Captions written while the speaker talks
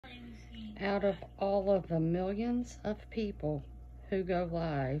Out of all of the millions of people who go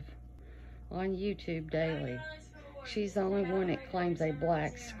live on YouTube daily, she's the only one that claims a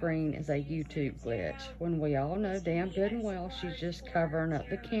black screen is a YouTube glitch, when we all know damn good and well she's just covering up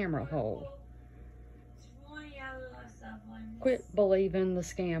the camera hole. Quit believing the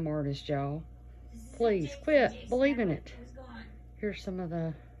scam artist, y'all. Please, quit believing it. Here's some of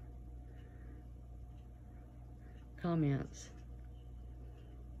the comments.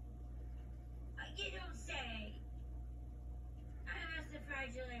 You don't say. I must have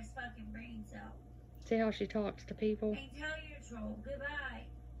fried your last fucking brain cell. See how she talks to people? And tell your troll goodbye.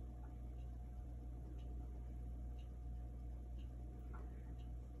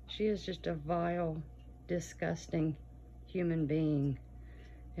 She is just a vile, disgusting human being.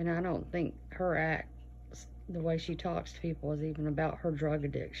 And I don't think her acts, the way she talks to people, is even about her drug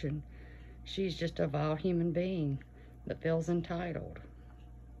addiction. She's just a vile human being that feels entitled.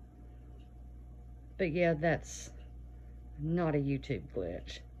 But yeah, that's not a YouTube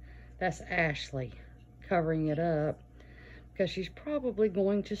glitch. That's Ashley covering it up because she's probably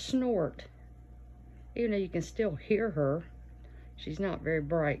going to snort. Even though you can still hear her. She's not very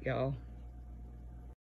bright, y'all.